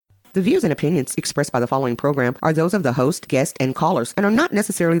The views and opinions expressed by the following program are those of the host, guest, and callers, and are not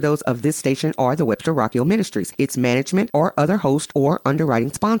necessarily those of this station or the Webster Rockhill Ministries, its management, or other host or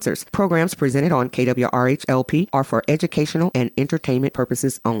underwriting sponsors. Programs presented on KWRH-LP are for educational and entertainment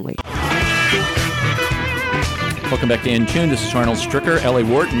purposes only. Welcome back to In Tune. This is Arnold Stricker. Ellie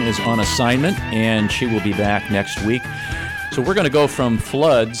Wharton is on assignment, and she will be back next week. So we're going to go from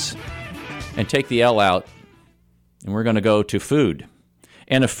floods and take the L out, and we're going to go to food.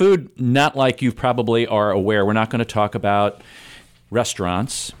 And a food not like you probably are aware. We're not going to talk about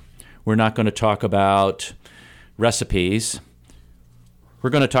restaurants. We're not going to talk about recipes. We're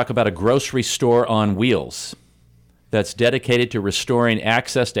going to talk about a grocery store on wheels that's dedicated to restoring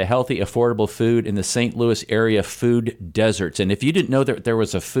access to healthy, affordable food in the St. Louis area food deserts. And if you didn't know that there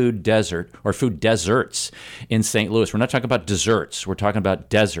was a food desert or food deserts in St. Louis, we're not talking about desserts, we're talking about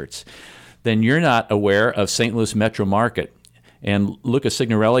deserts, then you're not aware of St. Louis Metro Market. And Lucas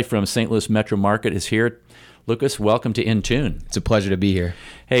Signorelli from St. Louis Metro Market is here. Lucas, welcome to In Tune. It's a pleasure to be here.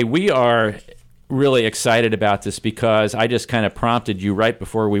 Hey, we are really excited about this because I just kind of prompted you right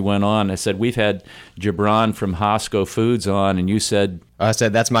before we went on. I said, we've had Gibran from Hosco Foods on, and you said... I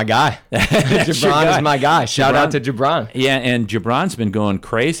said, that's my guy. Gibran is my guy. Shout out to Gibran. Yeah, and Gibran's been going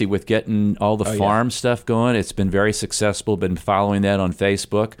crazy with getting all the farm stuff going. It's been very successful. Been following that on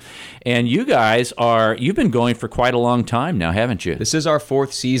Facebook. And you guys you've been going for quite a long time now, haven't you? This is our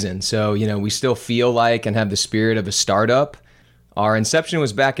 4th season, so, we still feel like and have the spirit of a startup. Our inception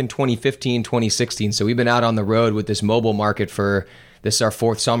was back in 2015, 2016, so we've been out on the road with this mobile market for this is our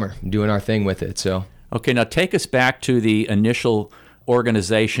 4th summer, doing our thing with it. So okay, now take us back to the initial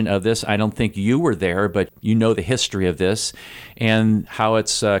organization of this. I don't think you were there, but you know the history of this and how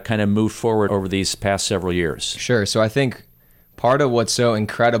it's kind of moved forward over these past several years. Sure. So I think part of what's so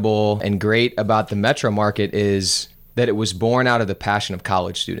incredible and great about the Metro Market is that it was born out of the passion of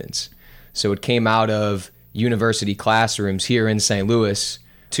college students. So it came out of university classrooms here in St. Louis,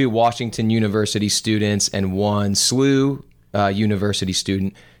 2 Washington University students and 1 SLU University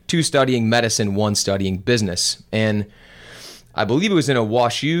student, 2 studying medicine, 1 studying business. And I believe it was in a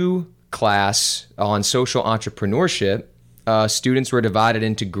WashU class on social entrepreneurship. Students were divided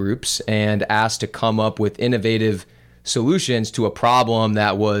into groups and asked to come up with innovative solutions to a problem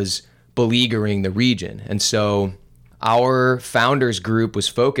that was beleaguering the region. And so our founders group was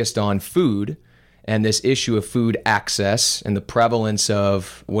focused on food and this issue of food access and the prevalence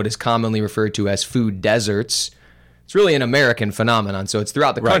of what is commonly referred to as food deserts. It's really an American phenomenon, so it's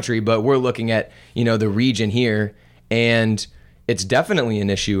throughout the country, but we're looking at, the region here, and it's definitely an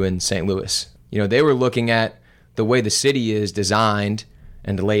issue in St. Louis. They were looking at the way the city is designed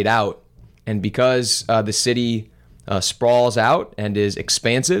and laid out, and because the city sprawls out and is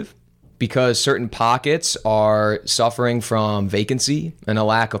expansive, because certain pockets are suffering from vacancy and a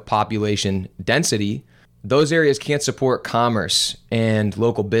lack of population density, those areas can't support commerce and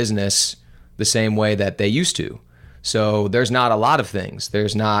local business the same way that they used to. So there's not a lot of things.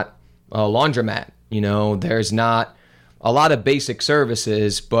 There's not a laundromat, there's not a lot of basic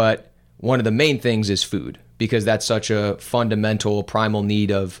services, but one of the main things is food, because that's such a fundamental, primal need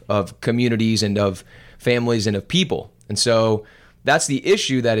of communities and of families and of people. And so that's the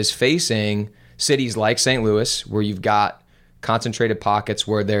issue that is facing cities like St. Louis, where you've got concentrated pockets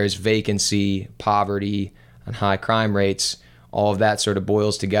where there's vacancy, poverty, and high crime rates. All of that sort of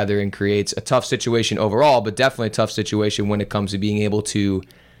boils together and creates a tough situation overall, but definitely a tough situation when it comes to being able to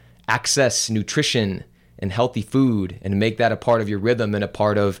access nutrition and healthy food and make that a part of your rhythm and a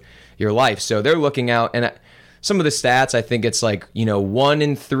part of your life. So they're looking out, and some of the stats, I think it's like, 1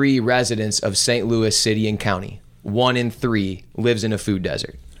 in 3 residents of St. Louis City and County, 1 in 3 lives in a food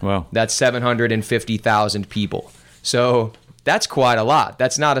desert. Wow. That's 750,000 people. So that's quite a lot.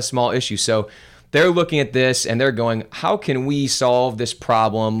 That's not a small issue. So they're looking at this and they're going, how can we solve this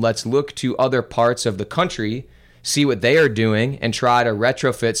problem? Let's look to other parts of the country, see what they are doing, and try to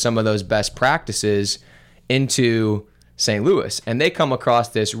retrofit some of those best practices into St. Louis. And they come across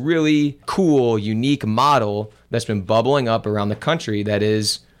this really cool, unique model that's been bubbling up around the country that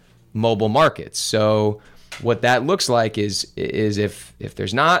is mobile markets. So what that looks like is if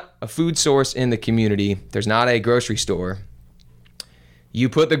there's not a food source in the community, there's not a grocery store, you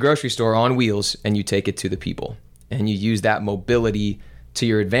put the grocery store on wheels and you take it to the people, and you use that mobility to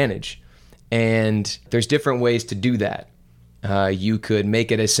your advantage. And there's different ways to do that. You could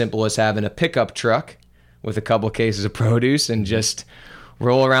make it as simple as having a pickup truck with a couple cases of produce and just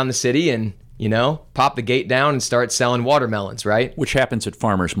roll around the city and, pop the gate down and start selling watermelons, right? Which happens at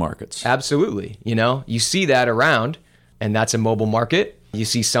farmers markets. Absolutely. You see that around, and that's a mobile market. You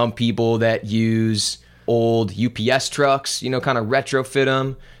see some people that use old UPS trucks, kind of retrofit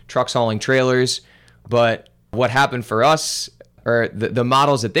them, trucks hauling trailers. But what happened for us, or the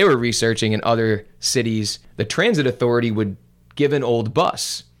models that they were researching in other cities, the transit authority would give an old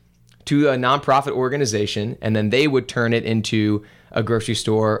bus to a nonprofit organization, and then they would turn it into a grocery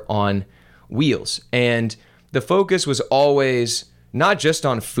store on wheels. And the focus was always not just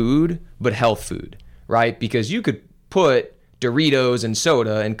on food, but health food, right? Because you could put Doritos and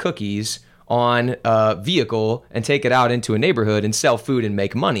soda and cookies on a vehicle and take it out into a neighborhood and sell food and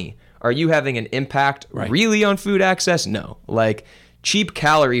make money. Are you having an impact really on food access? No. Like, cheap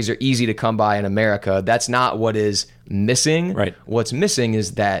calories are easy to come by in America. That's not what is missing. Right. What's missing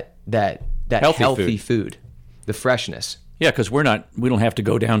is that healthy food, the freshness. Yeah, because we don't have to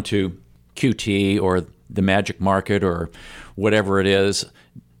go down to QT or the Magic Market or whatever it is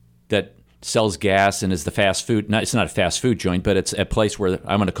that sells gas and is the fast food. It's not a fast food joint, but it's a place where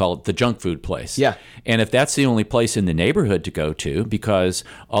I'm going to call it the junk food place. Yeah. And if that's the only place in the neighborhood to go to, because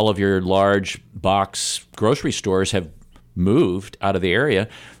all of your large box grocery stores have moved out of the area,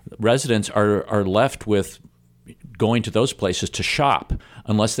 residents are left with going to those places to shop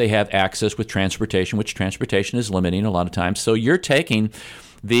unless they have access with transportation, which transportation is limiting a lot of times. So you're taking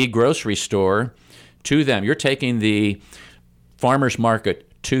the grocery store to them. You're taking the farmer's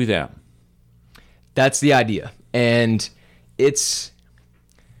market to them. That's the idea. And it's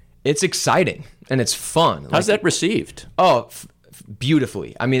exciting and it's fun. How's that received? Oh,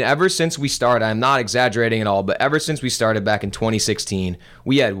 beautifully. I mean, ever since we started, I'm not exaggerating at all, but ever since we started back in 2016,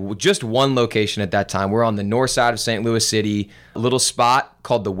 we had just one location at that time. We're on the north side of St. Louis City, a little spot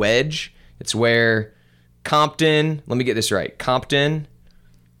called the Wedge. It's where Compton, let me get this right, Compton,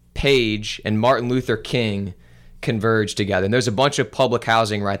 Page, and Martin Luther King converge together. And there's a bunch of public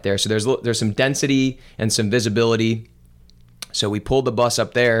housing right there. So there's some density and some visibility. So we pulled the bus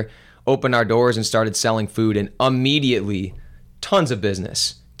up there, opened our doors, and started selling food, and immediately tons of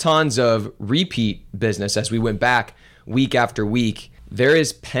business, tons of repeat business as we went back week after week. There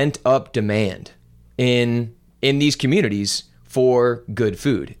is pent up demand in these communities for good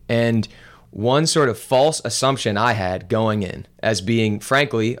food. And one sort of false assumption I had going in, as being,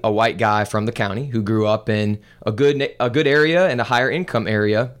 frankly, a white guy from the county who grew up in a good area and a higher income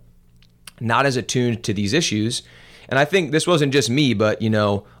area, not as attuned to these issues. And I think this wasn't just me, but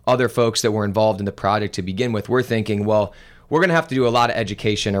other folks that were involved in the project to begin with. We're thinking, well, we're going to have to do a lot of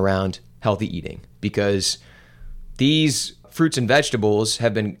education around healthy eating, because these fruits and vegetables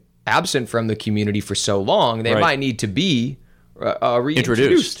have been absent from the community for so long. They might need to be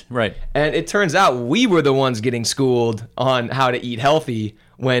reintroduced. Right. And it turns out we were the ones getting schooled on how to eat healthy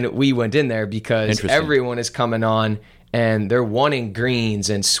when we went in there, because everyone is coming on and they're wanting greens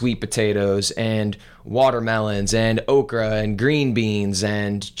and sweet potatoes and watermelons and okra and green beans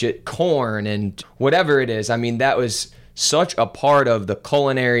and corn and whatever it is. I mean, that was such a part of the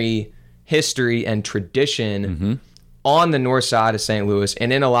culinary history and tradition on the north side of St. Louis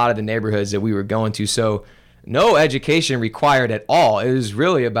and in a lot of the neighborhoods that we were going to. So no education required at all. It was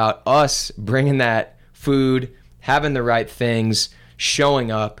really about us bringing that food, having the right things,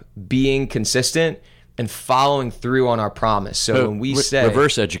 showing up, being consistent, and following through on our promise. So when we say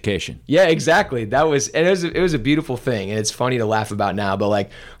reverse education. Yeah, exactly. It was a beautiful thing, and it's funny to laugh about now. But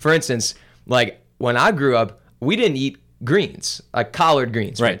like, for instance, like when I grew up, we didn't eat greens, like collard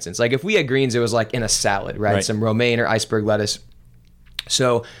greens, for instance. Like if we had greens, it was like in a salad, right? Some romaine or iceberg lettuce.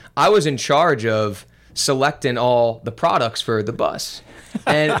 So I was in charge of selecting all the products for the bus.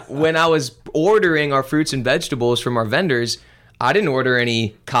 And when I was ordering our fruits and vegetables from our vendors, I didn't order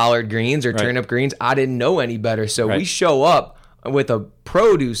any collard greens or turnip greens. I didn't know any better. So we show up with a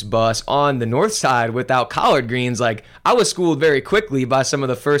produce bus on the north side without collard greens. Like, I was schooled very quickly by some of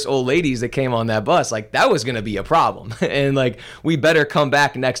the first old ladies that came on that bus. Like, that was going to be a problem. And like, we better come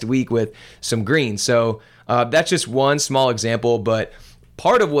back next week with some greens. So that's just one small example. But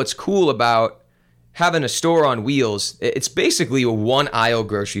part of what's cool about having a store on wheels, it's basically a one aisle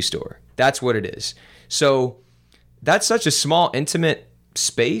grocery store. That's what it is. So that's such a small, intimate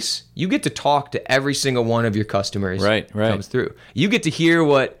space. You get to talk to every single one of your customers comes through. You get to hear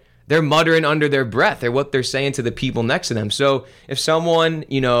what they're muttering under their breath or what they're saying to the people next to them. So if someone,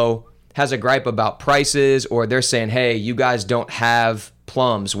 has a gripe about prices, or they're saying, hey, you guys don't have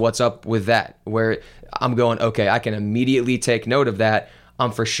plums, what's up with that? Where I'm going, okay, I can immediately take note of that.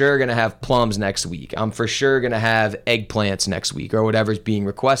 I'm for sure going to have plums next week. I'm for sure going to have eggplants next week, or whatever's being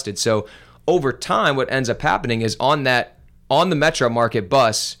requested. So over time, what ends up happening is on the Metro Market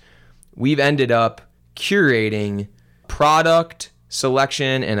bus, we've ended up curating product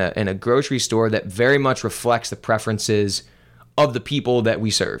selection in a grocery store that very much reflects the preferences of the people that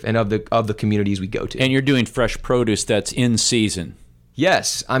we serve and of the communities we go to. And you're doing fresh produce that's in season.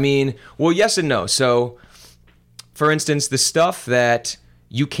 Yes. I mean, well, yes and no. So, for instance, the stuff that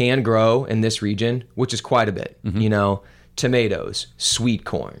you can grow in this region, which is quite a bit, tomatoes, sweet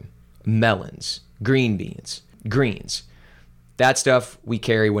corn, melons, green beans, greens, that stuff we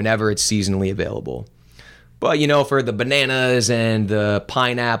carry whenever it's seasonally available. But, for the bananas and the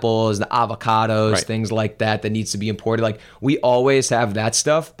pineapples, the avocados, right, things like that needs to be imported, like we always have that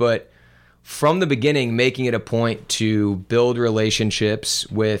stuff. But from the beginning, making it a point to build relationships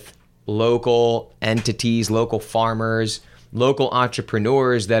with local entities, local farmers, local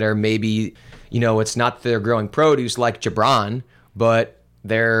entrepreneurs that are maybe, it's not that they're growing produce like Gibran, but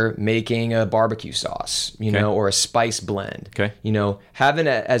they're making a barbecue sauce, or a spice blend. Okay. Having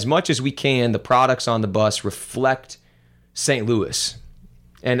as much as we can, the products on the bus reflect St. Louis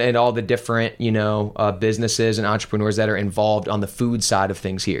and all the different, businesses and entrepreneurs that are involved on the food side of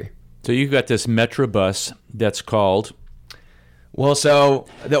things here. So you've got this Metro bus that's called... Well, so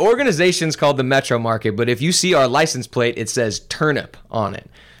the organization's called the Metro Market, but if you see our license plate, it says Turnip on it.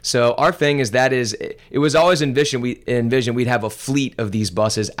 So our thing is it was always envisioned we'd have a fleet of these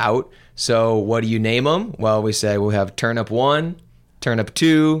buses out. So what do you name them? Well, we say we'll have Turnip 1, Turnip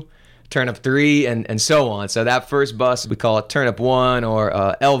 2, Turnip 3, and so on. So that first bus, we call it Turnip 1,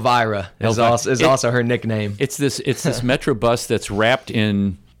 or Elvira is also her nickname. It's this Metro bus that's wrapped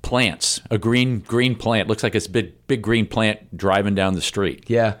in plants, a green plant. Looks like it's a big green plant driving down the street.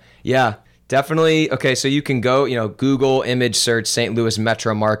 Yeah. Definitely. Okay, so you can go, Google image search St. Louis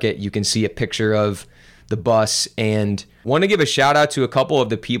Metro Market. You can see a picture of the bus, and want to give a shout out to a couple of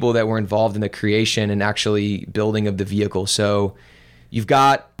the people that were involved in the creation and actually building of the vehicle. So you've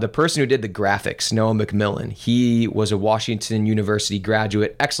got the person who did the graphics, Noah McMillan. He was a Washington University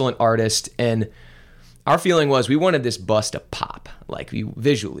graduate, excellent artist, and our feeling was we wanted this bus to pop,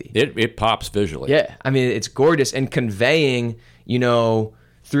 visually. It pops visually. Yeah, I mean, it's gorgeous, and conveying,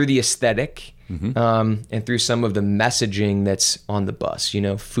 through the aesthetic, and through some of the messaging that's on the bus.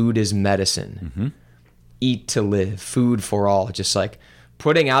 Food is medicine, eat to live, food for all, just like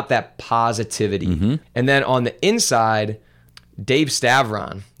putting out that positivity. And then on the inside, Dave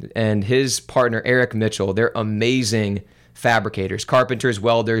Stavron and his partner Eric Mitchell, they're amazing fabricators, carpenters,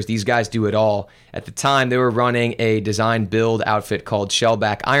 welders. These guys do it all. At the time, they were running a design build outfit called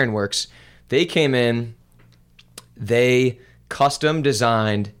Shellback Ironworks. They came in, they custom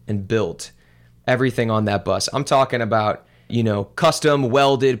designed and built everything on that bus. I'm talking about, custom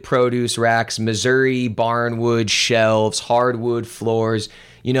welded produce racks, Missouri barnwood shelves, hardwood floors.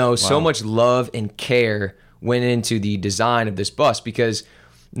 So much love and care went into the design of this bus, because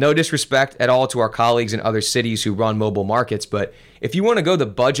no disrespect at all to our colleagues in other cities who run mobile markets, but if you want to go the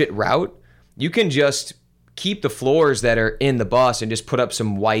budget route, you can just keep the floors that are in the bus and just put up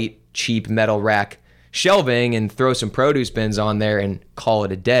some white, cheap metal rack shelving and throw some produce bins on there and call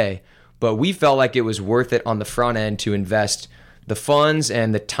it a day. But we felt like it was worth it on the front end to invest the funds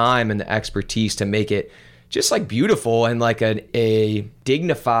and the time and the expertise to make it just beautiful and a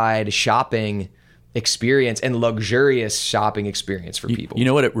dignified shopping experience and luxurious shopping experience for people. You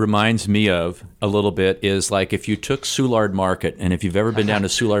know what it reminds me of a little bit is if you took Soulard Market, and if you've ever been down to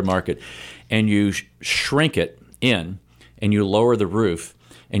Soulard Market, and you shrink it in and you lower the roof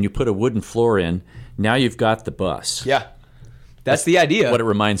and you put a wooden floor in, now you've got the bus. Yeah. That's the idea. What it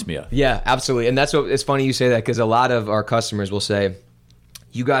reminds me of. Yeah, absolutely. And that's what it's funny you say that, because a lot of our customers will say,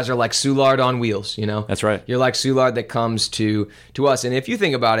 you guys are like Soulard on wheels, That's right. You're like Soulard that comes to us. And if you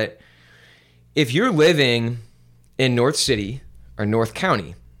think about it, if you're living in North City or North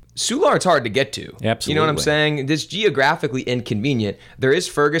County, Soulard's hard to get to. Absolutely. You know what I'm saying? It's geographically inconvenient. There is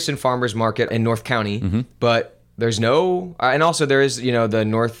Ferguson Farmers Market in North County, but there's no, and also there is, the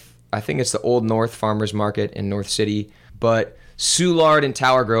North, I think it's the Old North Farmers Market in North City, but Soulard and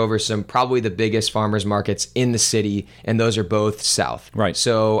Tower Grove are probably the biggest farmers markets in the city, and those are both south. Right.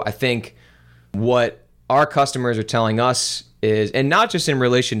 So I think what our customers are telling us is, and not just in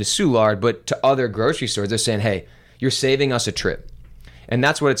relation to Soulard, but to other grocery stores, they're saying, hey, you're saving us a trip. And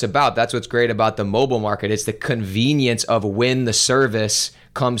that's what it's about. That's what's great about the mobile market. It's the convenience of when the service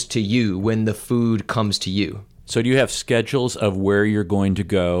comes to you, when the food comes to you. So do you have schedules of where you're going to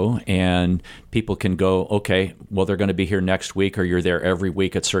go, and people can go, okay, well, they're going to be here next week, or you're there every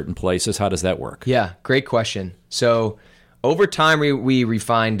week at certain places? How does that work? Yeah, great question. So over time, we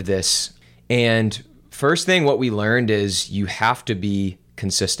refined this. And first thing, what we learned is you have to be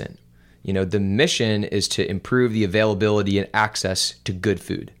consistent. The mission is to improve the availability and access to good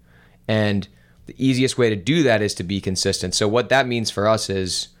food. And the easiest way to do that is to be consistent. So what that means for us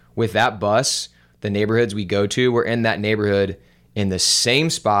is, with that bus, the neighborhoods we go to, we're in that neighborhood in the same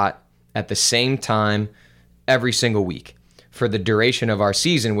spot at the same time every single week for the duration of our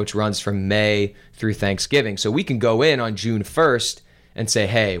season, which runs from May through Thanksgiving. So we can go in on June 1st and say,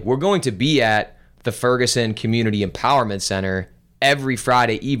 hey, we're going to be at the Ferguson Community Empowerment Center every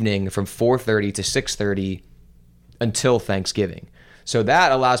Friday evening from 4:30 to 6:30 until Thanksgiving. So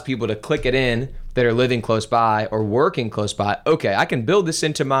that allows people to click it in that are living close by or working close by. Okay, I can build this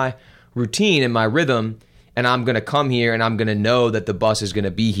into my routine and my rhythm, and I'm going to come here and I'm going to know that the bus is going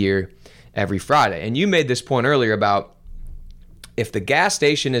to be here every Friday. And you made this point earlier about if the gas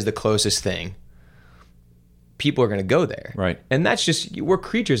station is the closest thing, people are going to go there. Right. And that's just, we're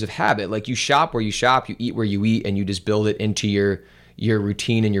creatures of habit. Like you shop where you shop, you eat where you eat, and you just build it into your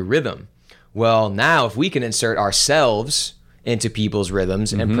routine and your rhythm. Well, now if we can insert ourselves into people's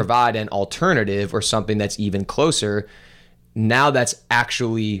rhythms and provide an alternative or something that's even closer, now that's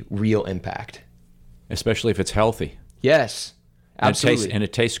actually real impact. Especially if it's healthy. Yes, absolutely. And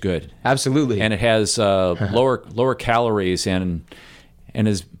it tastes good. Absolutely. And it has lower calories and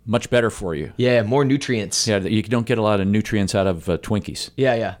is much better for you. Yeah, more nutrients. Yeah, you don't get a lot of nutrients out of Twinkies.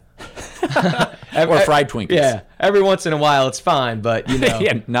 Yeah. Or fried Twinkies. Yeah, every once in a while it's fine, but you know.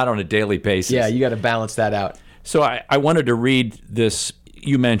 Yeah, not on a daily basis. Yeah, you got to balance that out. So I wanted to read this.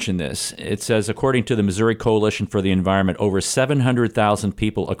 You mentioned this. It says, according to the Missouri Coalition for the Environment, over 700,000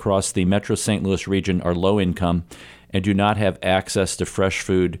 people across the Metro St. Louis region are low income and do not have access to fresh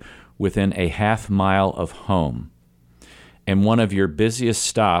food within a half mile of home. And one of your busiest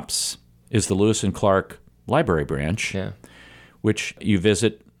stops is the Lewis and Clark Library branch, which you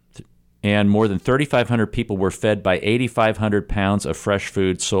visit, and more than 3,500 people were fed by 8,500 pounds of fresh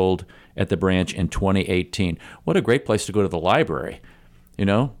food sold at the branch in 2018. What a great place to go to the library. You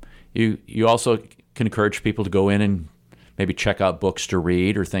know, you also can encourage people to go in and maybe check out books to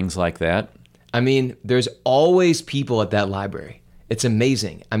read or things like that. I mean, there's always people at that library. It's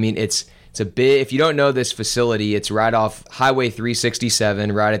amazing. I mean, it's a bit, if you don't know this facility, it's right off Highway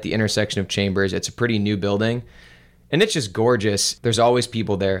 367, right at the intersection of Chambers. It's a pretty new building. And it's just gorgeous. There's always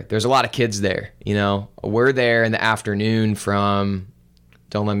people there. There's a lot of kids there, you know. We're there in the afternoon from,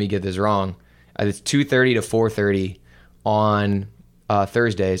 don't let me get this wrong, it's 2:30 to 4:30 on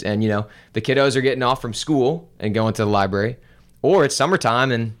Thursdays. And, you know, the kiddos are getting off from school and going to the library. Or it's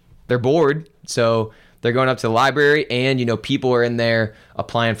summertime and they're bored, so they're going up to the library. And, you know, people are in there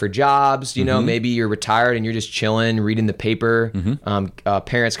applying for jobs. You know, maybe you're retired and you're just chilling, reading the paper.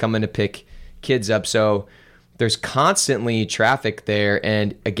 Parents coming to pick kids up. So there's constantly traffic there.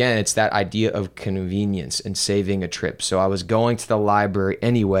 And again, it's that idea of convenience and saving a trip. So I was going to the library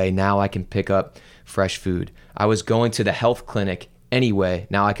anyway. Now I can pick up fresh food. I was going to the health clinic anyway.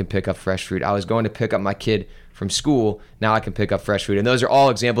 Now I can pick up fresh food. I was going to pick up my kid from school. Now I can pick up fresh food. And those are all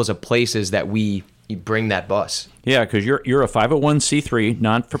examples of places that we bring that bus. Yeah, because you're a 501c3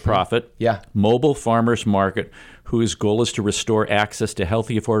 non-for-profit mobile farmers market whose goal is to restore access to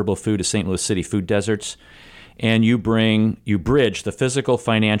healthy, affordable food to St. Louis City food deserts. And you bridge the physical,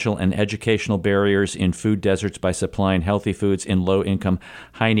 financial, and educational barriers in food deserts by supplying healthy foods in low-income,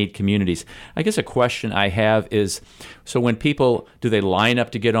 high-need communities. I guess a question I have is, so when people, do they line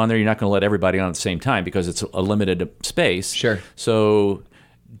up to get on there? You're not going to let everybody on at the same time because it's a limited space. Sure. So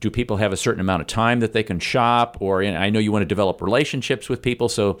do people have a certain amount of time that they can shop? Or I know you want to develop relationships with people,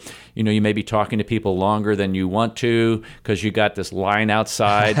 so you know you may be talking to people longer than you want to because you got this line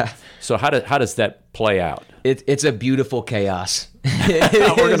outside. So how does that play out? It's a beautiful chaos.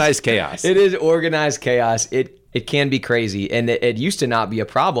 Organized chaos. It is organized chaos. It can be crazy, and it used to not be a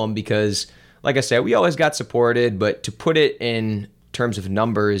problem because, like I said, we always got supported. But to put it in terms of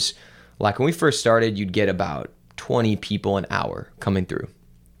numbers, like when we first started, you'd get about 20 people an hour coming through.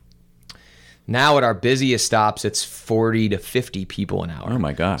 Now at our busiest stops, it's 40 to 50 people an hour. Oh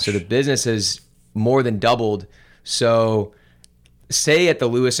my gosh. So the business has more than doubled. So say at the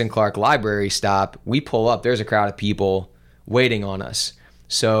Lewis and Clark Library stop, we pull up, there's a crowd of people waiting on us.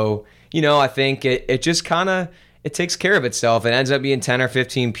 So, you know, I think it just kind of, it takes care of itself. It ends up being 10 or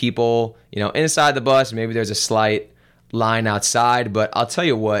 15 people, you know, inside the bus. Maybe there's a slight line outside, but I'll tell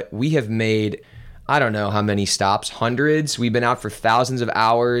you what, we have made, I don't know how many stops, hundreds. We've been out for thousands of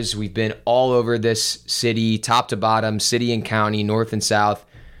hours. We've been all over this city, top to bottom, city and county, north and south.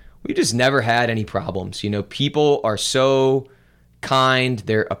 We just never had any problems. You know, people are so kind,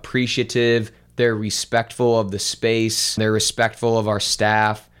 they're appreciative, they're respectful of the space, they're respectful of our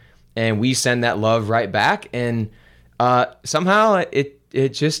staff, and we send that love right back. And somehow it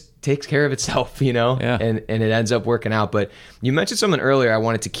just takes care of itself, you know, and it ends up working out. But you mentioned something earlier I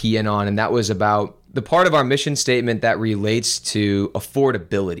wanted to key in on, and that was about the part of our mission statement that relates to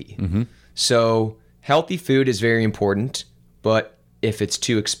affordability. So healthy food is very important. but if it's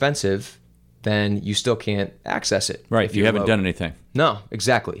too expensive, then you still can't access it. Right. if You you're haven't low. done anything. No,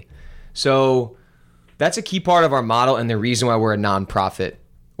 exactly. So that's a key part of our model and the reason why we're a nonprofit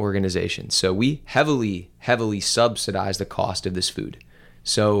organization. So we heavily subsidize the cost of this food.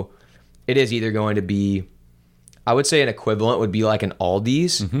 So it is either going to be, I would say an equivalent would be like an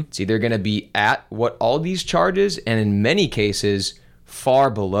Aldi's. It's either going to be at what Aldi's charges, and in many cases, far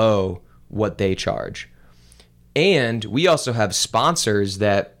below what they charge. And we also have sponsors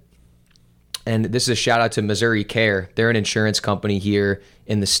that, and this is a shout out to Missouri Care. They're an insurance company here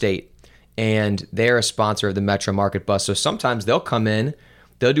in the state, and they're a sponsor of the Metro Market Bus. So sometimes they'll come in,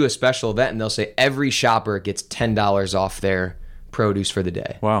 they'll do a special event, and they'll say every shopper gets $10 off their produce for the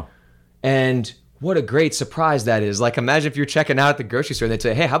day. Wow. And what a great surprise that is. Like, imagine if you're checking out at the grocery store and they'd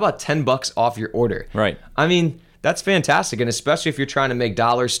say, hey, how about $10 off your order? Right. I mean, that's fantastic. And especially if you're trying to make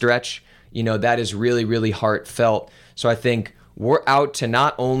dollars stretch, that is really, really heartfelt. So I think we're out to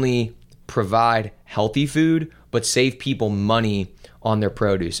not only provide healthy food, but save people money on their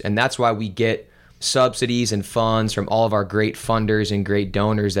produce. And that's why we get subsidies and funds from all of our great funders and great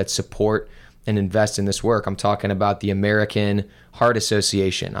donors that support and invest in this work. I'm talking about the American Heart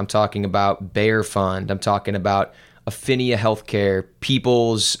Association. I'm talking about Bayer Fund. I'm talking about Affinia Healthcare,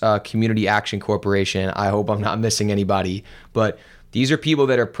 People's Community Action Corporation. I hope I'm not missing anybody. But these are people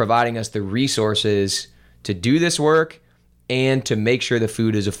that are providing us the resources to do this work and to make sure the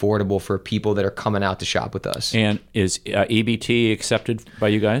food is affordable for people that are coming out to shop with us. And is EBT accepted by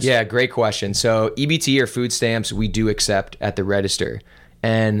you guys? Yeah, great question. So EBT or food stamps, we do accept at the register.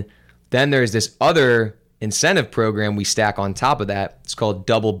 And then there's this other incentive program we stack on top of that. It's called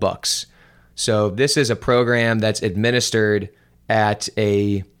Double Bucks. So this is a program that's administered at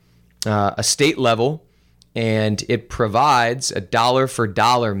a state level, and it provides a dollar for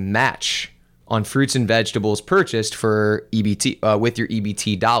dollar match on fruits and vegetables purchased for EBT with your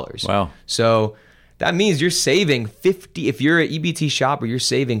EBT dollars. Wow. So that means you're saving 50. If you're an EBT shopper, you're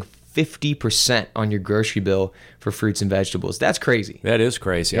saving 50% on your grocery bill for fruits and vegetables. That's crazy. That is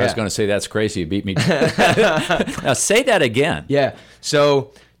crazy. I was Yeah. going to say that's crazy. You beat me. Now say that again. Yeah.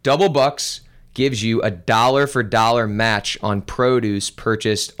 So Double Bucks gives you a dollar for dollar match on produce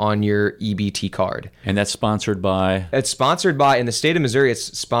purchased on your EBT card. And that's sponsored by? It's sponsored by, in the state of Missouri,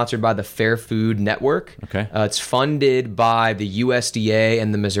 it's sponsored by the Fair Food Network. Okay. It's funded by the USDA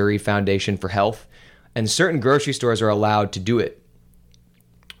and the Missouri Foundation for Health. And certain grocery stores are allowed to do it.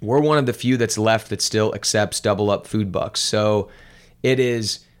 We're one of the few that's left that still accepts Double Up food bucks. So it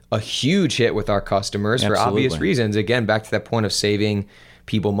is a huge hit with our customers for obvious Absolutely. reasons. Again, back to that point of saving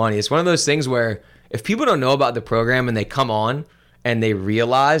people money. It's one of those things where if people don't know about the program and they come on and they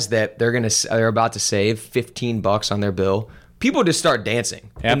realize that they're about to save $15 on their bill, people just start dancing.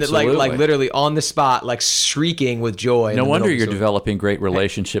 Absolutely. And like literally on the spot, like shrieking with joy. No wonder you're developing. developing great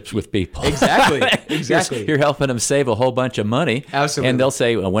relationships with people. Exactly. Exactly. You're helping them save a whole bunch of money. Absolutely. And they'll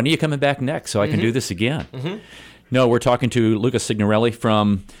say, well, when are you coming back next so I can do this again? No, we're talking to Lucas Signorelli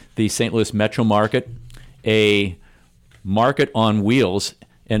from the St. Louis Metro Market, a market on wheels,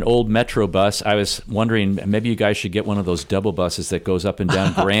 an old Metro bus. I was wondering, maybe you guys should get one of those double buses that goes up and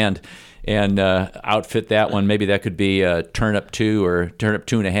down Grand and outfit that one. Maybe that could be Turnip 2 or Turnip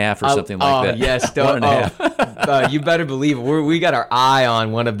 2.5 or something like that. Yes. 1.5. You better believe it. We got our eye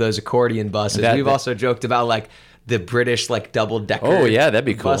on one of those accordion buses. We've that- also joked about like the British like double-decker Oh, yeah, that'd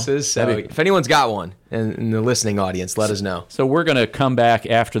be cool. buses. So That'd be- if anyone's got one in the listening audience, let us know. So we're going to come back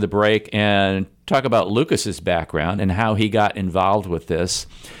after the break and talk about Lucas's background and how he got involved with this.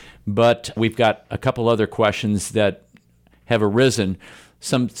 But we've got a couple other questions that have arisen,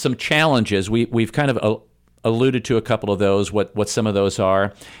 some challenges. We've kind of alluded to a couple of those, what some of those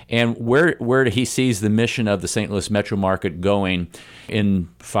are, and where he sees the mission of the St. Louis Metro Market going in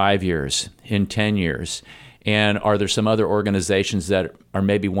 5 years, in 10 years. And are there some other organizations that are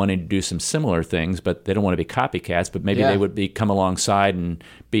maybe wanting to do some similar things, but they don't want to be copycats, but maybe Yeah. they would come alongside and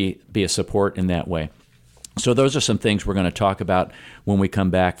be a support in that way. So those are some things we're going to talk about when we come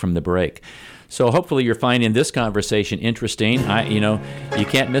back from the break. So hopefully you're finding this conversation interesting. You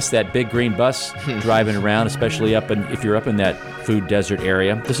can't miss that big green bus driving around, especially if you're up in that food desert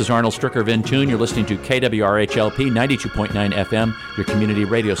area. This is Arnold Stricker of Intune. You're listening to KWRHLP 92.9 FM, your community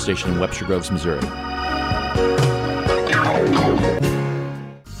radio station in Webster Groves, Missouri.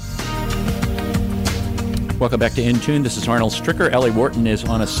 Welcome back to In Tune. This is Arnold Stricker. Ellie Wharton is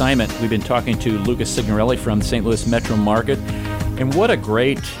on assignment. We've been talking to Lucas Signorelli from the St. Louis Metro Market. And what a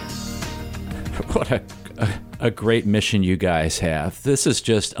great mission you guys have. This is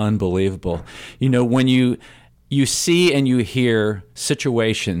just unbelievable. When you see and you hear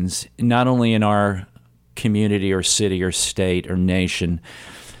situations, not only in our community or city or state or nation,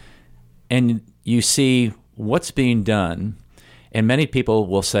 and you see what's being done, and many people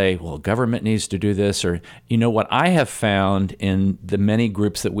will say, well, government needs to do this, or, you know, what I have found in the many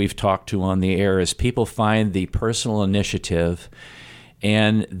groups that we've talked to on the air is people find the personal initiative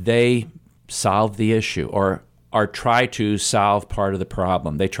and they solve the issue or try to solve part of the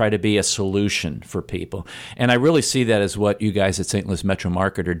problem. They try to be a solution for people. And I really see that as what you guys at St. Louis Metro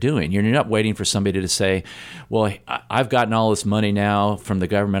Market are doing. You're not waiting for somebody to say, well, I've gotten all this money now from the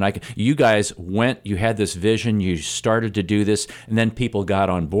government. You guys you had this vision, you started to do this, and then people got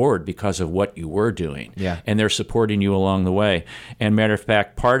on board because of what you were doing. Yeah. And they're supporting you along the way. And matter of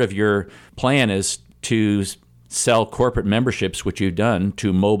fact, part of your plan is to sell corporate memberships, which you've done,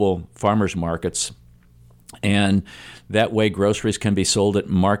 to mobile farmers markets. And that way groceries can be sold at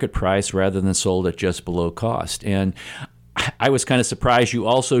market price rather than sold at just below cost. And I was kind of surprised you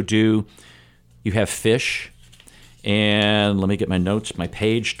also you have fish, and let me get my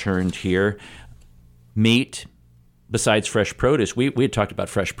page turned here, meat, besides fresh produce. We had talked about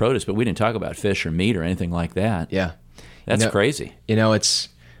fresh produce, but we didn't talk about fish or meat or anything like that. Yeah. That's crazy. You know, it's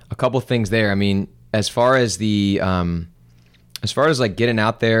a couple things there. I mean, as far as like getting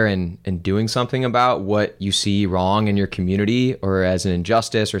out there and doing something about what you see wrong in your community or as an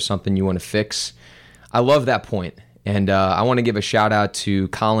injustice or something you want to fix, I love that point. And I want to give a shout out to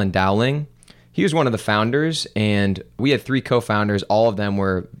Colin Dowling. He was one of the founders, and we had 3 co-founders. All of them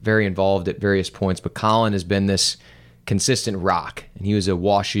were very involved at various points, but Colin has been this consistent rock, and he was a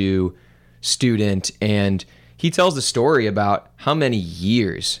WashU student, and he tells the story about how many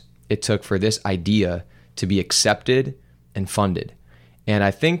years it took for this idea to be accepted and funded. And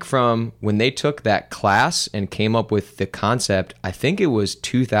I think from when they took that class and came up with the concept, I think it was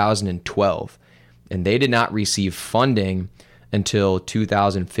 2012, and they did not receive funding until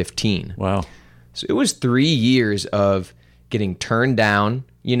 2015. Wow. So it was 3 years of getting turned down,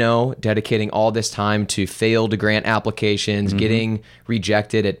 you know, dedicating all this time to failed grant applications, getting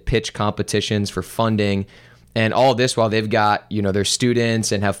rejected at pitch competitions for funding, and all this while they've got, you know, their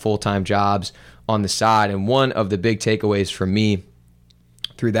students and have full-time jobs on the side. And one of the big takeaways for me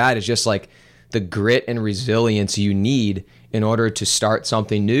through that is just like the grit and resilience you need in order to start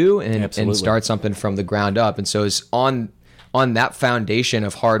something new and start something from the ground up. And so it's on that foundation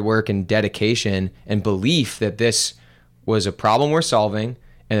of hard work and dedication and belief that this was a problem we're solving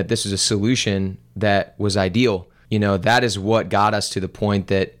and that this was a solution that was ideal. You know, that is what got us to the point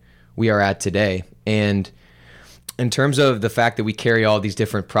that we are at today. And in terms of the fact that we carry all these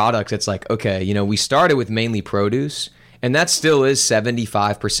different products, it's like, okay, you know, we started with mainly produce, and that still is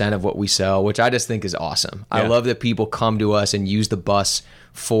 75% of what we sell, which I just think is awesome. Yeah. I love that people come to us and use the bus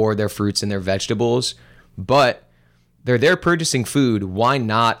for their fruits and their vegetables, but they're there purchasing food. Why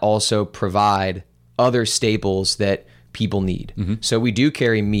not also provide other staples that people need? So we do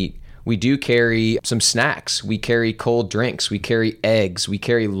carry meat. We do carry some snacks. We carry cold drinks. We carry eggs. We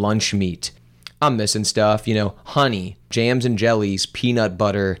carry lunch meat. I'm missing stuff, you know, honey, jams and jellies, peanut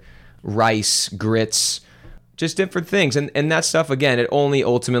butter, rice, grits, just different things. And that stuff, again, it only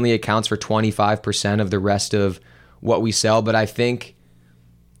ultimately accounts for 25% of the rest of what we sell. But I think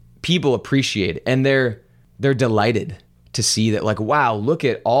people appreciate it, and they're delighted to see that, like, wow, look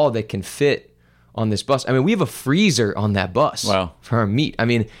at all that can fit on this bus. I mean, we have a freezer on that bus. Wow. For our meat. I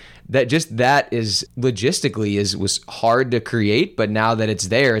mean, that is logistically was hard to create, but now that it's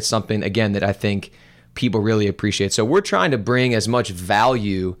there, it's something, again, that I think people really appreciate. So we're trying to bring as much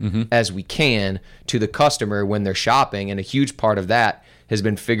value as we can to the customer when they're shopping, and a huge part of that has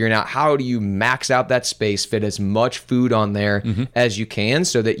been figuring out how do you max out that space, fit as much food on there as you can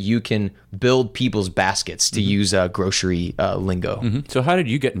so that you can build people's baskets, to use grocery lingo. So how did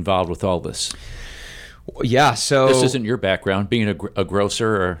you get involved with all this? Yeah, so this isn't your background, being a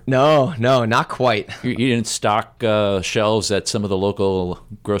grocer, or no, not quite. You didn't stock shelves at some of the local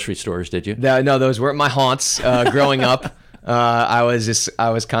grocery stores, did you? No, those weren't my haunts. Growing up, I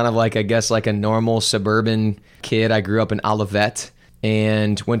was kind of like, I guess, like a normal suburban kid. I grew up in Olivet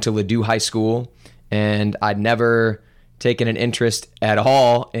and went to Ladue High School, and I'd never taken an interest at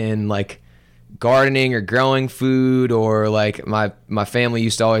all in like gardening or growing food, or like my family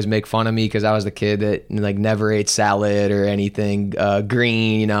used to always make fun of me because I was the kid that like never ate salad or anything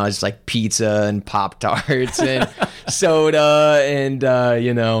green, you know, it's like pizza and Pop-Tarts and soda and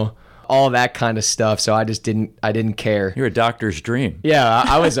you know, all that kind of stuff. So I didn't care. You're a doctor's dream. Yeah,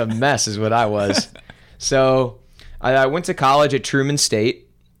 I was a mess is what I was. So I went to college at Truman State.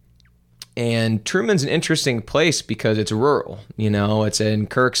 And Truman's an interesting place because it's rural. You know, it's in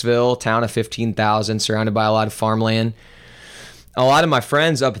Kirksville, town of 15,000, surrounded by a lot of farmland. a lot of my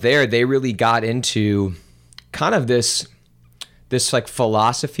friends up there, they really got into kind of this like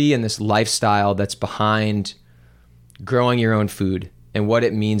philosophy and this lifestyle that's behind growing your own food and what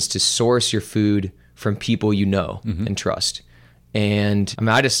it means to source your food from people you know and trust. And I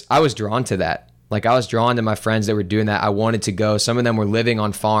mean, I was drawn to that. Like, I was drawn to my friends that were doing that. I wanted to go. Some of them were living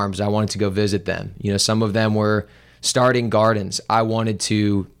on farms. I wanted to go visit them. You know, some of them were starting gardens. I wanted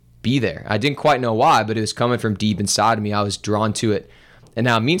to be there. I didn't quite know why, but it was coming from deep inside of me. I was drawn to it. And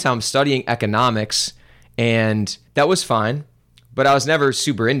now, meantime, I'm studying economics, and that was fine, but I was never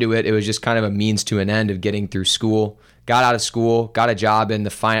super into it. It was just kind of a means to an end of getting through school. Got out of school, got a job in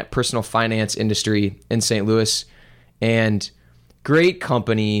the personal finance industry in St. Louis, and great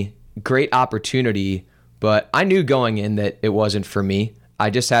company, great opportunity, but I knew going in that it wasn't for me. I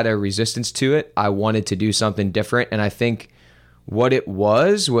just had a resistance to it. I wanted to do something different, and I think what it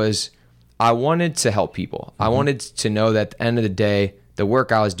was I wanted to help people. I wanted to know that at the end of the day, the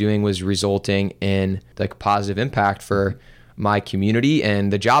work I was doing was resulting in like positive impact for my community,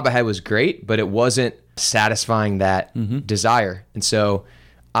 and the job I had was great, but it wasn't satisfying that desire. And so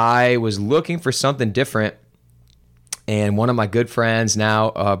I was looking for something different. And one of my good friends, now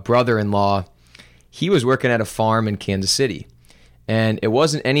a brother-in-law, he was working at a farm in Kansas City. And it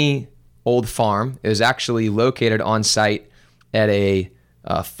wasn't any old farm. It was actually located on site at a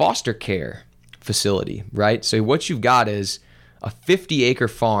foster care facility, right? So what you've got is a 50-acre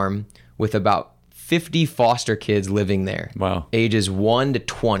farm with about 50 foster kids living there. Wow. Ages 1 to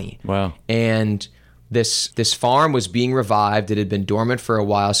 20. Wow. And this farm was being revived. It had been dormant for a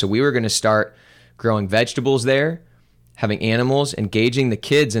while. So we were going to start growing vegetables there, having animals, engaging the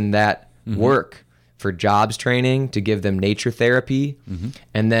kids in that work for jobs training, to give them nature therapy.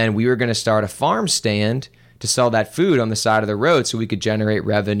 And then we were going to start a farm stand to sell that food on the side of the road so we could generate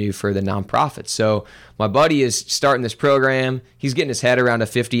revenue for the nonprofit. So my buddy is starting this program. He's getting his head around a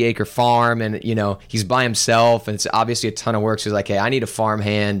 50-acre farm, and you know, he's by himself, and it's obviously a ton of work. So he's like, hey, I need a farm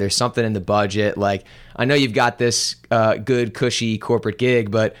hand. There's something in the budget. Like, I know you've got this good, cushy corporate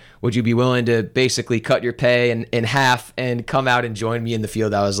gig, but would you be willing to basically cut your pay in half and come out and join me in the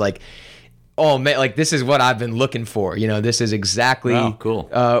field? I was like, oh man, like this is what I've been looking for. You know, this is exactly cool.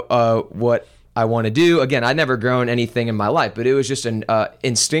 What I want to do. Again, I'd never grown anything in my life, but it was just an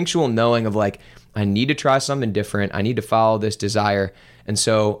instinctual knowing of like, I need to try something different. I need to follow this desire. And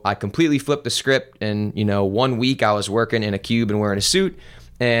so I completely flipped the script. And, you know, 1 week I was working in a cube and wearing a suit.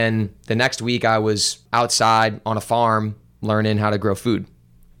 And the next week I was outside on a farm learning how to grow food.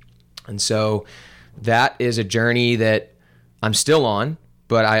 And so that is a journey that I'm still on,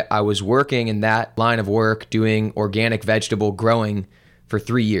 but I was working in that line of work doing organic vegetable growing for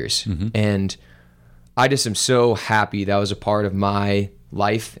 3 years. And I just am so happy that was a part of my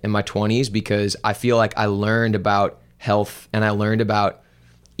life in my 20s, because I feel like I learned about health and I learned about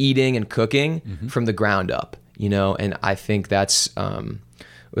eating and cooking from the ground up, you know, and I think that's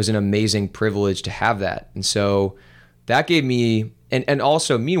it was an amazing privilege to have that. And so that gave me, and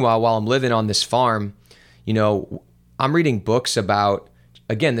also meanwhile, while I'm living on this farm, you know, I'm reading books about,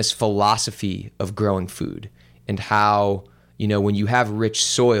 again, this philosophy of growing food and how, you know, when you have rich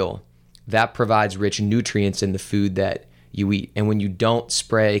soil, that provides rich nutrients in the food that you eat. And when you don't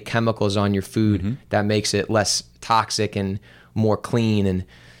spray chemicals on your food, that makes it less toxic and more clean. And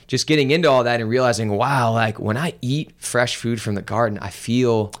just getting into all that and realizing, wow, like when I eat fresh food from the garden, I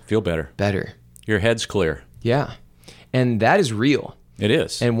feel better. Your head's clear. Yeah. And that is real. It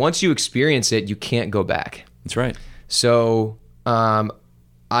is. And once you experience it, you can't go back. That's right. So I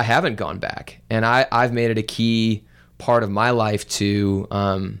haven't gone back. And I've made it a key part of my life to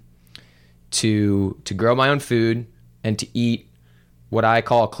grow my own food and to eat what I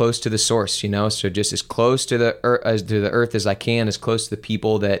call close to the source, you know, so just as close to the earth as I can, as close to the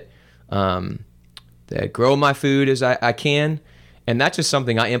people that grow my food as I can. And that's just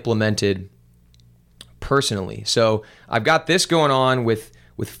something I implemented personally. So I've got this going on with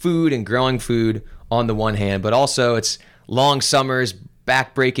food and growing food on the one hand, but also it's long summers,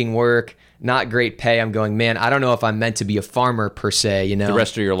 back-breaking work, not great pay. I'm going, man, I don't know if I'm meant to be a farmer per se, you know. The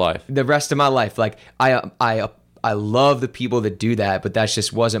rest of your life. The rest of my life. Like I love the people that do that, but that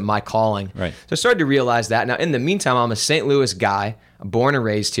just wasn't my calling. Right. So I started to realize that. Now, in the meantime, I'm a St. Louis guy. I'm born and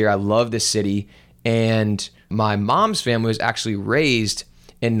raised here. I love this city. And my mom's family was actually raised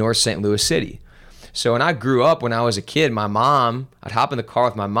in North St. Louis City. So when I grew up, when I was a kid, I'd hop in the car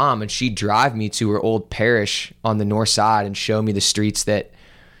with my mom and she'd drive me to her old parish on the north side and show me the streets that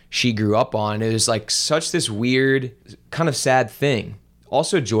she grew up on. It was like such this weird, kind of sad thing.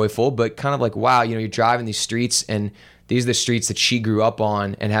 Also joyful, but kind of like, wow, you know, you're driving these streets and these are the streets that she grew up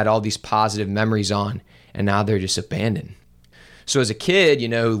on and had all these positive memories on, and now they're just abandoned. So as a kid,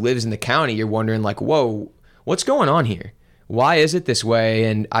 who lives in the county, you're wondering like, whoa, what's going on here? Why is it this way?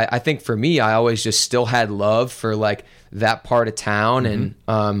 And I think for me, I always just still had love for like that part of town. And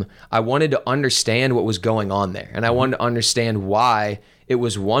I wanted to understand what was going on there. And I wanted to understand why it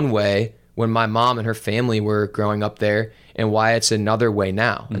was one way when my mom and her family were growing up there and why it's another way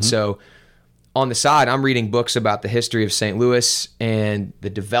now. And so on the side, I'm reading books about the history of St. Louis and the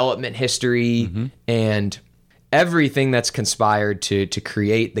development history and everything that's conspired to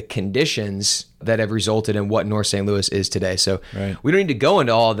create the conditions that have resulted in what North St. Louis is today. So we don't need to go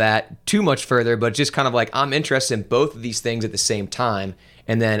into all that too much further, but just kind of like I'm interested in both of these things at the same time.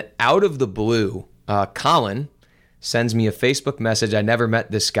 And then out of the blue, Colin sends me a Facebook message. I never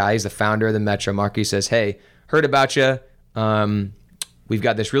met this guy. He's the founder of the Metro Market. He says, hey, heard about you. We've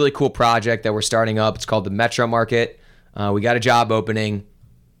got this really cool project that we're starting up. It's called the Metro Market. We got a job opening.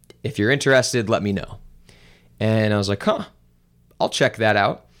 If you're interested, let me know. And I was like, I'll check that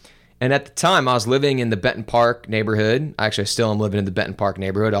out. And at the time, I was living in the Benton Park neighborhood. Actually, I still am living in the Benton Park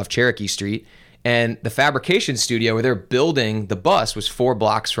neighborhood off Cherokee Street. And the fabrication studio where they're building the bus was 4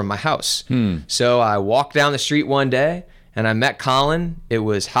 blocks from my house. So I walked down the street one day and I met Colin. It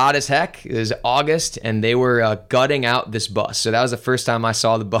was hot as heck. It was August and they were gutting out this bus. So that was the first time I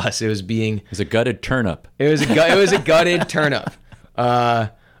saw the bus. It was a gutted turnip. It was a gutted turnip.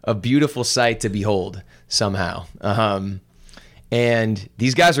 A beautiful sight to behold somehow. And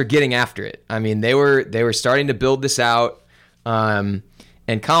these guys were getting after it. I mean, they were starting to build this out.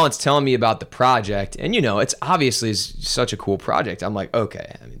 And Colin's telling me about the project, and it's obviously such a cool project. I'm like,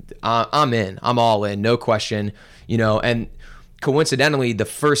 okay, I'm in. I'm all in, no question. And coincidentally, the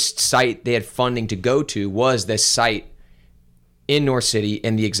first site they had funding to go to was this site in North City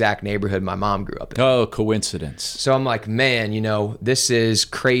in the exact neighborhood my mom grew up in. Oh, coincidence. So I'm like, man, this is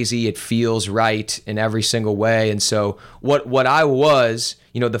crazy. It feels right in every single way. And so what I was,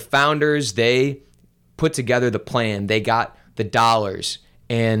 the founders, they put together the plan. They got the dollars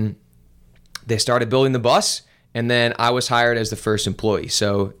and they started building the bus. And then I was hired as the first employee.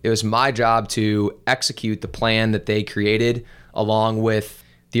 So it was my job to execute the plan that they created along with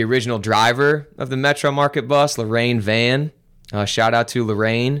the original driver of the Metro Market bus, Lorraine Van. Shout out to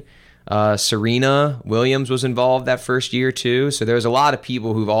Lorraine. Serena Williams was involved that first year too. So there was a lot of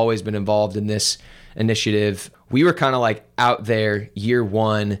people who've always been involved in this initiative. We were kind of like out there year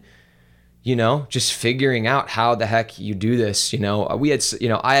one, just figuring out how the heck you do this.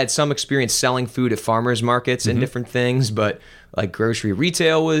 I had some experience selling food at farmers markets and different things, but like grocery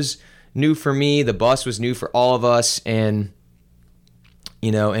retail was new for me. The bus was new for all of us. And,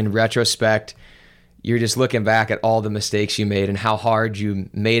 in retrospect, you're just looking back at all the mistakes you made and how hard you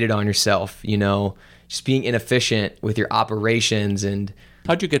made it on yourself, just being inefficient with your operations. And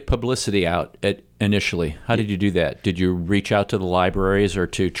how'd you get publicity out initially? How did you do that? Did you reach out to the libraries or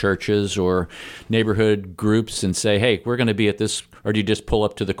to churches or neighborhood groups and say, hey, we're going to be at this, or do you just pull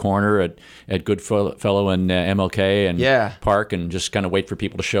up to the corner at Goodfellow and MLK and Park and just kind of wait for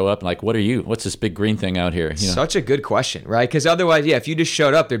people to show up? And like, what's this big green thing out here? Such a good question, right? Because otherwise, if you just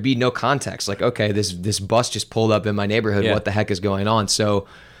showed up, there'd be no context. Like, okay, this bus just pulled up in my neighborhood. What the heck is going on? So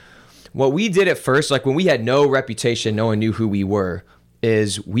what we did at first, like when we had no reputation, no one knew who we were,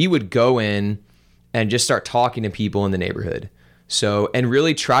 is we would go in and just start talking to people in the neighborhood. So, and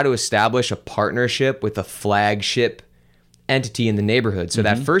really try to establish a partnership with a flagship entity in the neighborhood. So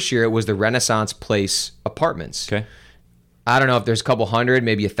that first year it was the Renaissance Place Apartments. Okay. I don't know if there's a couple hundred,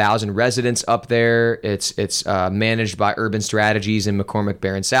 maybe 1,000 residents up there. It's managed by Urban Strategies and McCormick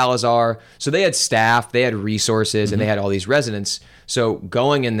Baron Salazar. So they had staff, they had resources, and they had all these residents. So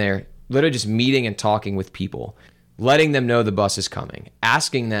going in there, literally just meeting and talking with people, letting them know the bus is coming,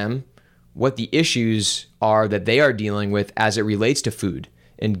 asking them what the issues are that they are dealing with as it relates to food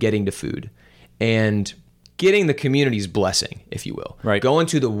and getting to food, and getting the community's blessing, if you will. Right. Going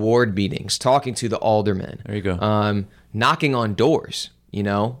to the ward meetings, talking to the aldermen. There you go. Knocking on doors,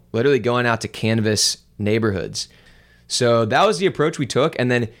 literally going out to canvass neighborhoods. So that was the approach we took. And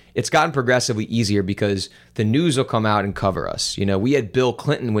then it's gotten progressively easier because the news will come out and cover us. We had Bill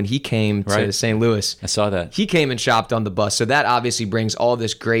Clinton when he came to St. Louis. I saw that. He came and shopped on the bus. So that obviously brings all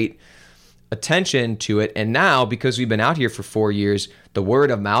this great attention to it. And now, because we've been out here for 4 years, the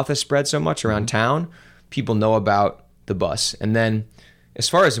word of mouth has spread so much around town. People know about the bus. And then as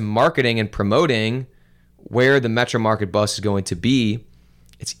far as marketing and promoting where the Metro Market bus is going to be,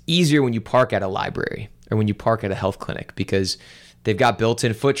 it's easier when you park at a library or when you park at a health clinic because they've got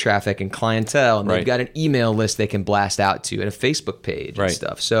built-in foot traffic and clientele, and they've got an email list they can blast out to and a Facebook page and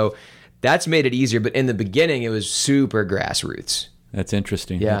stuff. So that's made it easier. But in the beginning, it was super grassroots. That's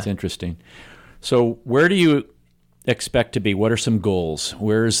interesting. Yeah. That's interesting. So where do you expect to be? What are some goals?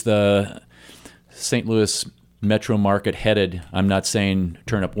 Where's the St. Louis metro market headed? I'm not saying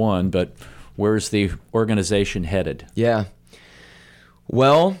Turnip One, but where's the organization headed? Yeah.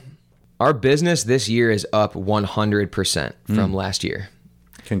 Well, our business this year is up 100% from last year.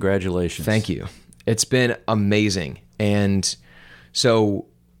 Congratulations. Thank you. It's been amazing. And so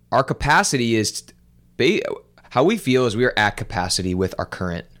our capacity is, how we feel is we are at capacity with our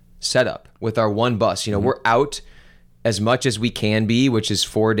current setup, with our one bus. We're out as much as we can be, which is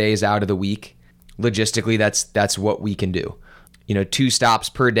 4 days out of the week. Logistically, that's what we can do. 2 stops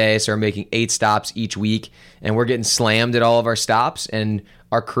per day, so we're making 8 stops each week, and we're getting slammed at all of our stops, and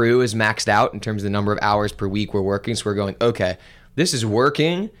our crew is maxed out in terms of the number of hours per week we're working. So we're going, okay, this is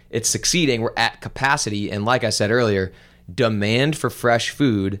working, it's succeeding, we're at capacity, and like I said earlier, demand for fresh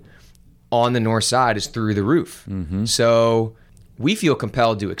food on the north side is through the roof. So we feel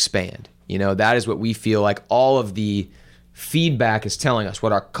compelled to expand. That is what we feel like all of the feedback is telling us,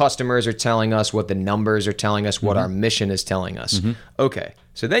 what our customers are telling us, what the numbers are telling us, what our mission is telling us. Okay,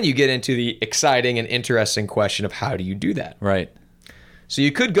 so then you get into the exciting and interesting question of how do you do that? Right. So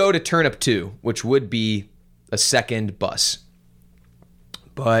you could go to Turnip 2, which would be a second bus.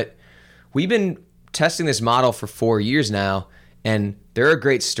 But we've been testing this model for 4 years now, and there are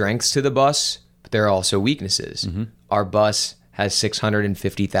great strengths to the bus, but there are also weaknesses. Our bus has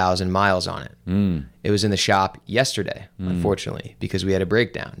 650,000 miles on it. It was in the shop yesterday, unfortunately, because we had a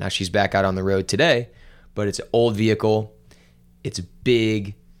breakdown. Now she's back out on the road today, but it's an old vehicle. It's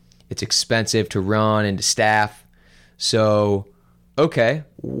big. It's expensive to run and to staff. So, okay,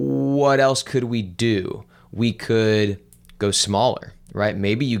 what else could we do? We could go smaller, right?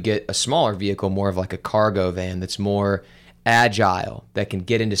 Maybe you get a smaller vehicle, more of like a cargo van that's more agile, that can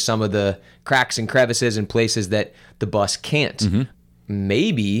get into some of the cracks and crevices and places that the bus can't.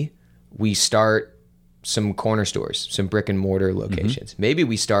 Maybe we start some corner stores, some brick and mortar locations. Maybe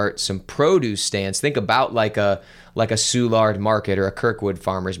we start some produce stands. Think about like a Soulard market or a Kirkwood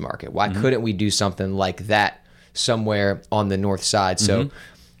farmers market. Why couldn't we do something like that somewhere on the north side? So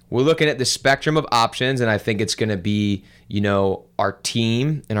we're looking at the spectrum of options, and I think it's going to be, our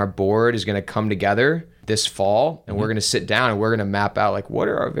team and our board is going to come together this fall, and we're going to sit down and we're going to map out like what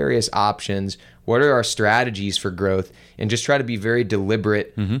are our various options, what are our strategies for growth, and just try to be very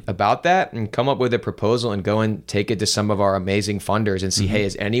deliberate about that and come up with a proposal and go and take it to some of our amazing funders and see, hey,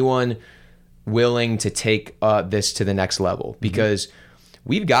 is anyone willing to take this to the next level? Because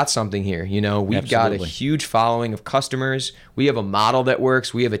we've got something here. We've got a huge following of customers. We have a model that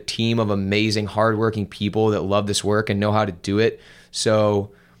works. We have a team of amazing, hardworking people that love this work and know how to do it.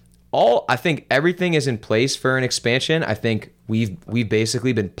 So I think everything is in place for an expansion. I think we've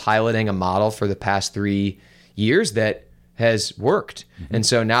basically been piloting a model for the past 3 years that has worked. And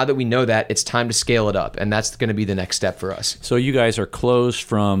so now that we know that, it's time to scale it up. And that's going to be the next step for us. So you guys are closed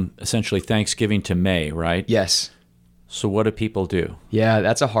from essentially Thanksgiving to May, right? Yes. So what do people do? Yeah,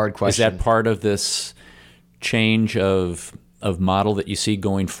 that's a hard question. Is that part of this change of model that you see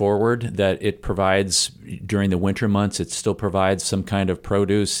going forward, that it provides during the winter months, it still provides some kind of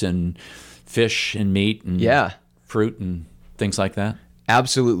produce and fish and meat and fruit and things like that?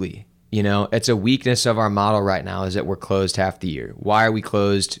 Absolutely. It's a weakness of our model right now is that we're closed half the year. Why are we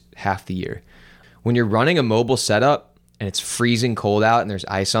closed half the year? When you're running a mobile setup and it's freezing cold out and there's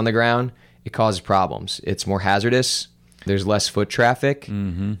ice on the ground, it causes problems. It's more hazardous. There's less foot traffic.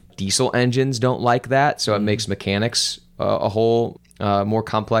 Diesel engines don't like that, so it makes mechanics a whole more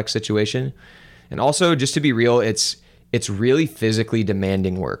complex situation. And also, just to be real, it's really physically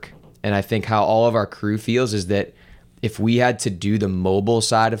demanding work. And I think how all of our crew feels is that if we had to do the mobile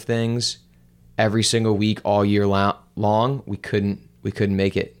side of things every single week all year long, we couldn't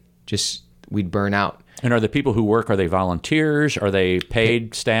make it. We'd burn out. And are the people who work, are they volunteers? Are they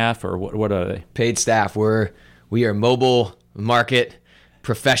paid staff, or what are they? Paid staff. We are mobile market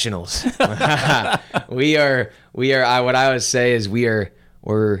professionals. we are what I would say is we're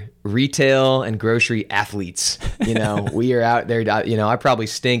retail and grocery athletes. We are out there. I probably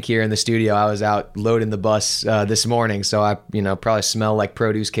stink here in the studio. I was out loading the bus this morning, so I probably smell like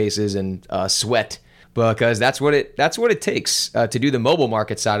produce cases and sweat, because that's what it takes to do the mobile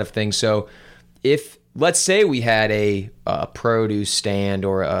market side of things. So if let's say we had a produce stand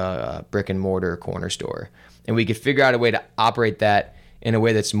or a brick and mortar corner store, and we could figure out a way to operate that in a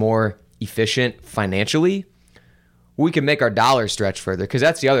way that's more efficient financially, we can make our dollars stretch further. Because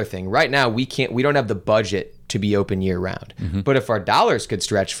that's the other thing. Right now, we don't have the budget to be open year round. But if our dollars could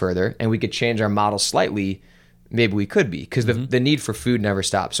stretch further and we could change our model slightly, maybe we could be, because the need for food never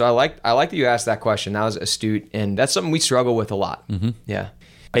stops. So I like that you asked that question. That was astute, and that's something we struggle with a lot. Yeah.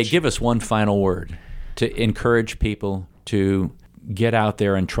 Hey, give us one final word to encourage people to get out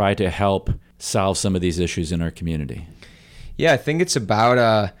there and try to help solve some of these issues in our community? Yeah, I think it's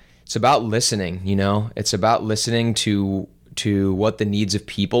about listening. It's about listening to what the needs of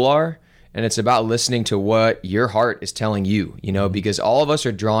people are, and it's about listening to what your heart is telling you. Because all of us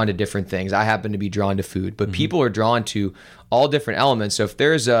are drawn to different things. I happen to be drawn to food, but people are drawn to all different elements. So if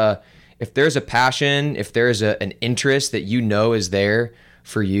there's a passion, if there's an interest that is there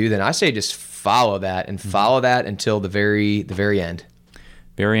for you, then I say just follow that and follow that until the very end.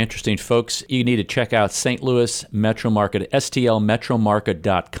 Very interesting. Folks, you need to check out St. Louis Metro Market,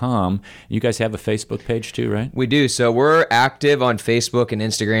 stlmetromarket.com. You guys have a Facebook page too, right? We do. So we're active on Facebook and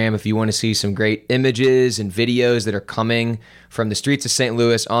Instagram. If you want to see some great images and videos that are coming from the streets of St.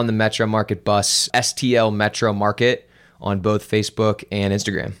 Louis on the Metro Market bus, STL Metro Market on both Facebook and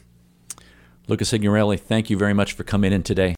Instagram. Lucas Signorelli, thank you very much for coming in today.